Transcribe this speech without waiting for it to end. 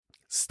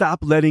Stop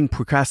letting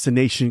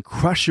procrastination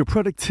crush your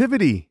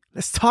productivity.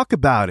 Let's talk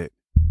about it.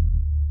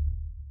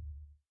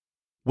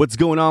 What's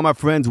going on, my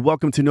friends?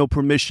 Welcome to No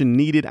Permission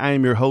Needed. I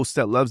am your host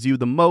that loves you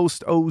the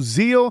most,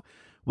 Ozeal.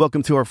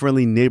 Welcome to our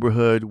friendly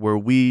neighborhood where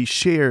we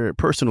share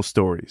personal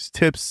stories,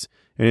 tips,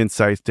 and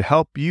insights to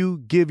help you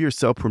give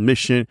yourself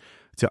permission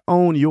to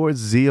own your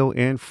zeal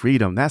and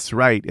freedom. That's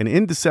right. And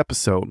in this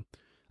episode,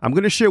 I'm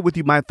going to share with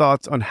you my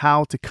thoughts on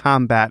how to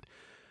combat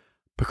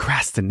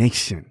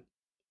procrastination.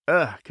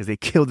 Because they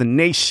kill the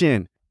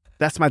nation.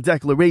 That's my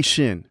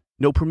declaration.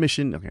 No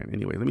permission. Okay,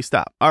 anyway, let me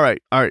stop. All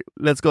right,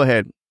 let's go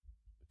ahead.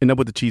 Enough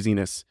with the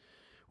cheesiness.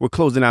 We're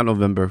closing out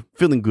November.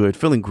 Feeling good,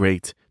 feeling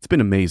great. It's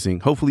been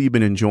amazing. Hopefully you've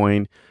been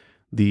enjoying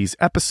these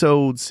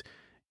episodes.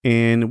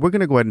 And we're going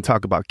to go ahead and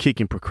talk about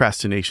kicking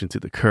procrastination to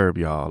the curb,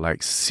 y'all.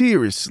 Like,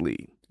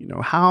 seriously,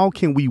 how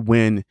can we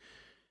win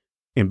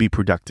and be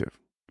productive?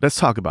 Let's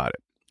talk about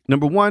it.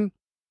 Number one,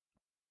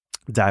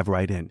 dive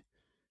right in.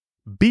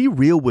 Be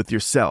real with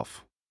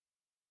yourself.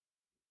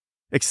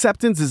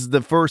 Acceptance is the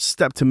first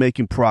step to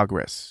making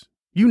progress.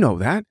 You know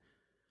that.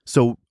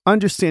 So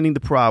understanding the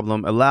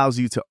problem allows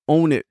you to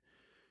own it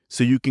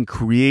so you can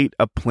create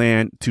a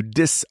plan to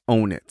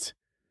disown it.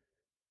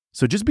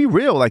 So just be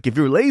real. Like, if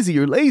you're lazy,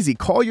 you're lazy.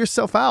 Call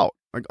yourself out.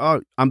 Like,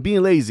 oh, I'm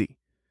being lazy.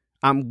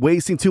 I'm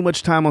wasting too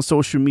much time on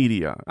social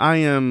media. I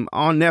am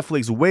on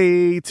Netflix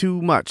way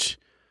too much.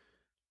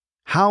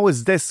 How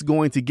is this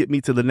going to get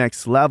me to the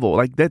next level?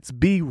 Like, let's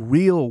be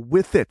real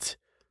with it.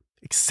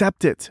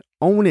 Accept it,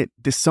 own it,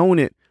 disown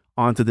it,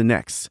 on to the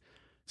next.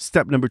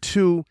 Step number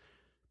two,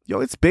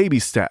 it's baby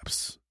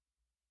steps.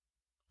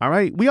 All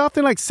right. We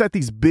often set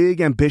these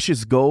big,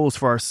 ambitious goals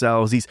for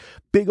ourselves, these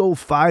big old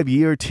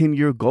 5-year,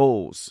 10-year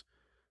goals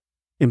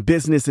in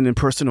business and in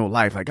personal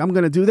life. Like, I'm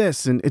going to do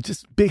this, and it's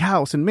just big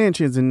house and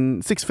mansions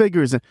and 6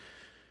 figures. And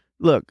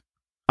look,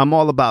 I'm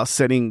all about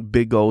setting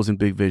big goals and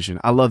big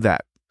vision. I love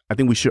that. I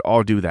think we should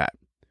all do that.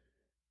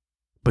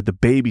 But the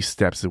baby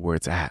steps are where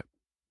it's at.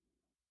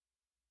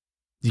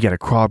 You got to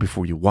crawl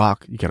before you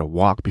walk. You got to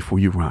walk before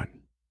you run.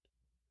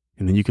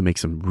 And then you can make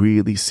some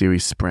really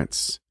serious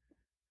sprints.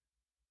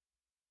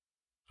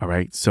 All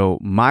right. So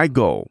my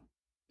goal,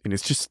 and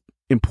it's just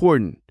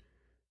important,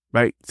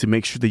 right, to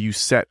make sure that you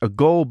set a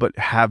goal, but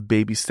have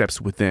baby steps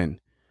within.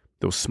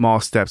 Those small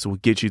steps will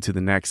get you to the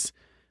next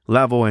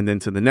level and then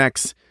to the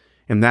next.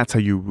 And that's how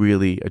you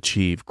really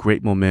achieve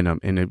great momentum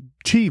and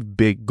achieve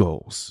big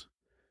goals.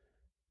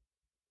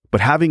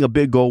 But having a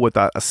big goal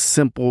without a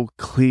simple,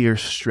 clear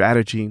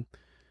strategy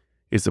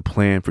is a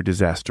plan for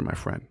disaster, my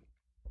friend.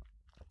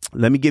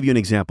 Let me give you an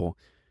example.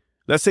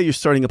 Let's say you're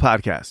starting a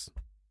podcast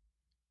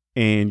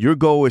and your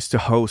goal is to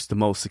host the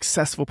most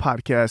successful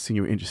podcast in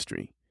your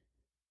industry.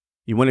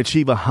 You want to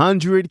achieve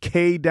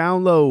 100K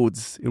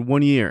downloads in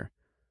 1 year.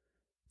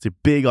 It's a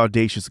big,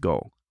 audacious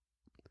goal.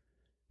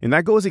 And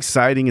that goal is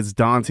exciting. It's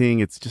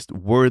daunting. It's just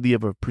worthy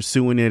of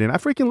pursuing it. And I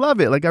freaking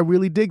love it. Like, I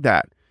really dig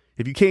that.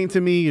 If you came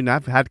to me, and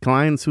I've had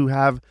clients who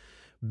have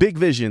big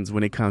visions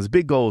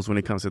big goals when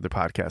it comes to their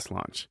podcast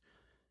launch.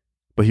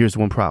 But here's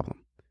one problem.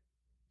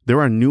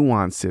 There are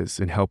nuances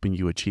in helping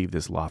you achieve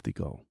this lofty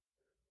goal.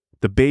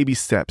 The baby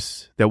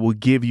steps that will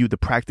give you the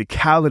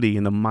practicality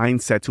and the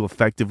mindset to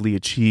effectively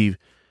achieve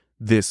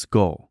this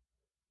goal.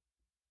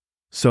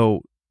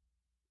 So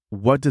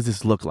what does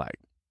this look like?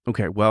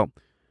 Okay, well,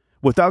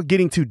 without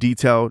getting too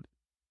detailed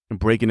and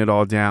breaking it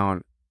all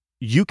down,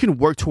 you can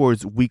work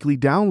towards weekly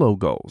download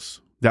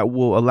goals that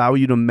will allow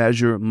you to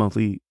measure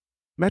monthly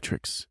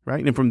metrics,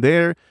 right? And from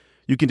there,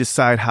 you can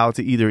decide how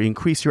to either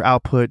increase your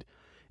output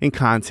in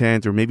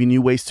content, or maybe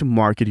new ways to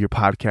market your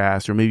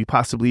podcast, or maybe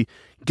possibly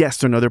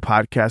guest on other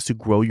podcasts to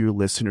grow your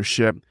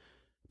listenership.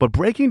 But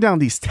breaking down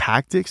these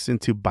tactics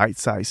into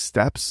bite-sized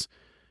steps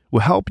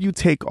will help you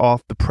take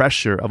off the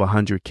pressure of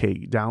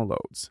 100K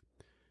downloads.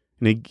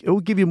 And it will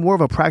give you more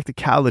of a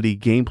practicality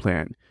game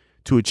plan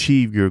to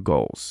achieve your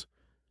goals.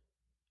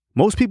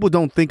 Most people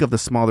don't think of the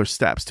smaller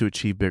steps to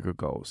achieve bigger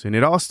goals, and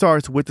it all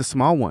starts with the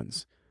small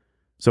ones.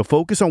 So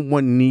focus on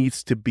what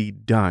needs to be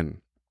done.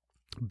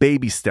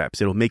 Baby steps.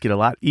 It'll make it a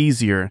lot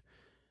easier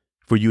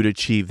for you to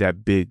achieve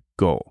that big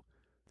goal.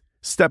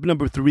 Step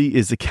number 3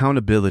 is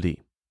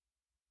accountability.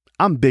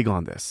 I'm big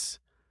on this.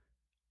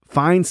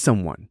 Find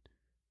someone,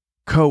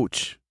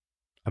 coach,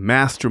 a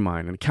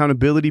mastermind, an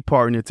accountability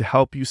partner to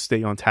help you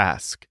stay on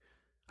task.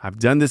 I've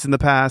done this in the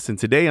past, and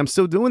today I'm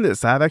still doing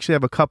this. I actually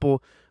have a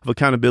couple of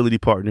accountability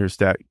partners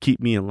that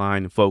keep me in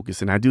line and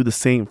focused, and I do the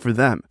same for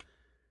them.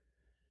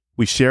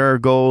 We share our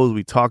goals,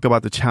 we talk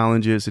about the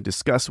challenges, and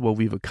discuss what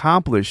we've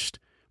accomplished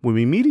when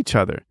we meet each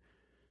other.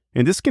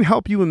 And this can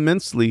help you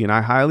immensely, and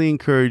I highly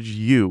encourage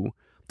you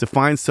to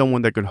find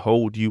someone that can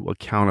hold you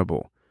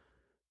accountable.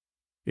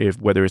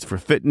 Whether it's for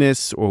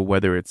fitness or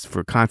whether it's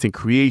for content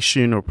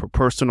creation or for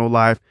personal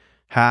life,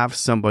 have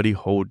somebody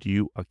hold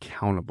you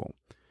accountable.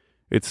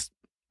 It's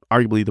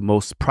arguably the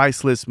most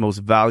priceless, most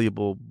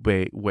valuable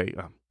way.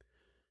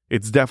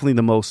 It's definitely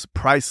the most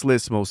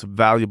priceless, most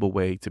valuable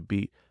way to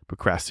beat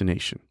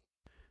procrastination.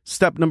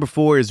 Step number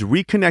 4 is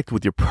reconnect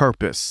with your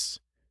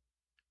purpose.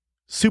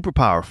 Super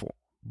powerful.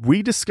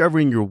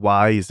 rediscovering your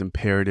why is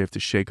imperative to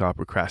shake off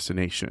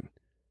procrastination.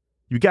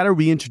 You got to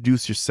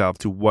reintroduce yourself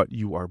to what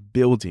you are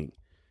building.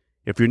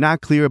 If you're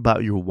not clear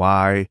about your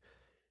why,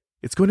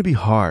 it's going to be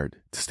hard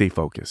to stay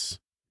focused.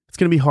 It's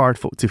going to be hard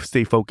to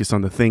stay focused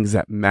on the things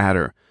that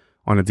matter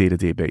on a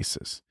day-to-day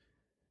basis.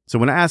 So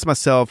when I ask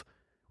myself,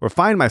 or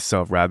find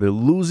myself rather,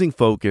 losing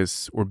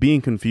focus or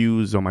being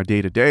confused on my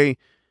day-to-day,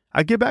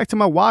 I get back to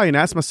my why and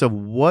ask myself,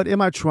 what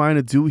am I trying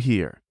to do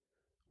here?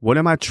 What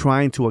am I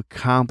trying to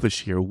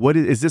accomplish here? What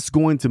is this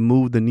going to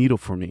move the needle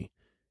for me?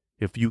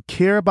 If you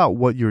care about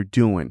what you're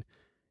doing,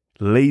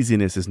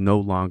 laziness is no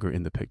longer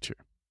in the picture.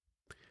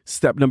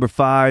 Step number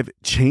 5,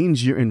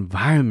 change your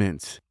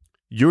environment.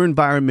 Your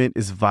environment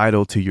is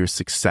vital to your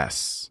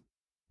success.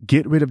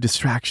 Get rid of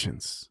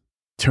distractions.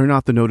 Turn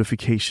off the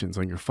notifications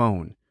on your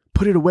phone.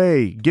 Put it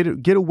away.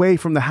 Get away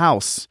from the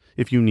house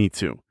if you need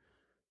to.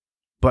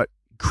 But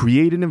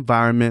create an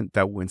environment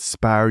that will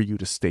inspire you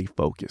to stay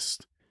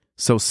focused.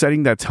 So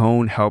setting that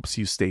tone helps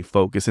you stay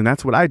focused. And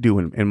that's what I do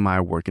in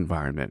my work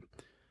environment.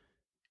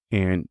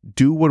 And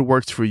do what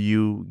works for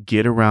you.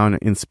 Get around an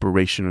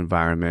inspirational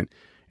environment.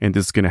 And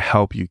this is going to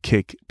help you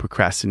kick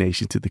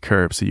procrastination to the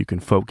curb so you can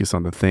focus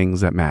on the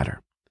things that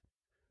matter.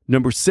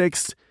 Number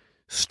 6,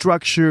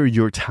 structure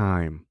your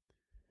time.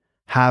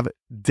 Have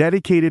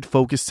dedicated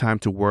focus time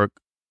to work.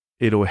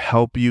 It'll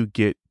help you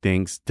get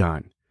things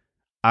done.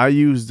 I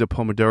use the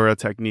Pomodoro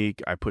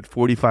technique. I put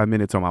 45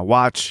 minutes on my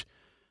watch.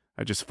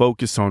 I just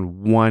focus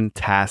on one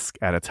task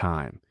at a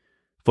time.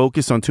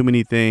 Focus on too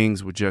many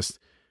things will just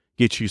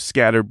get you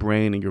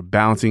scatterbrained and you're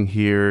bouncing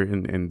here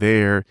and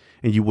there,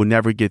 and you will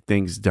never get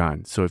things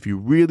done. So if you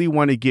really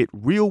want to get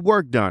real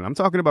work done, I'm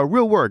talking about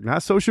real work,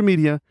 not social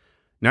media,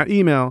 not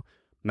email,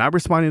 not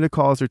responding to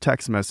calls or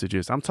text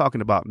messages. I'm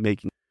talking about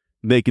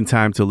making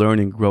time to learn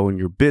and grow in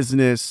your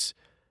business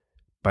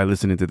by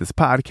listening to this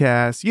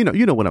podcast.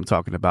 You know what I'm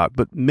talking about,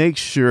 but make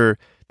sure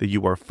that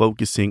you are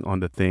focusing on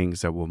the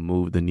things that will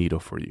move the needle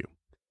for you.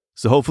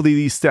 So hopefully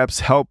these steps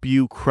help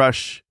you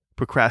crush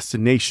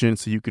procrastination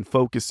so you can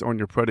focus on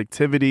your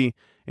productivity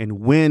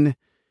and win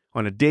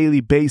on a daily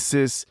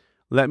basis.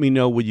 Let me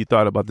know what you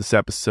thought about this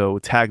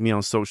episode. Tag me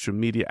on social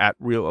media at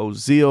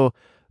RealOzeal.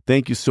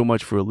 Thank you so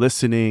much for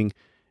listening.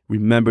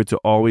 Remember to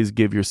always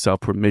give yourself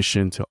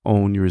permission to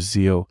own your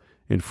zeal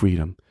and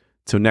freedom.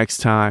 Till next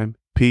time,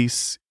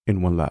 peace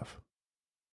and one love.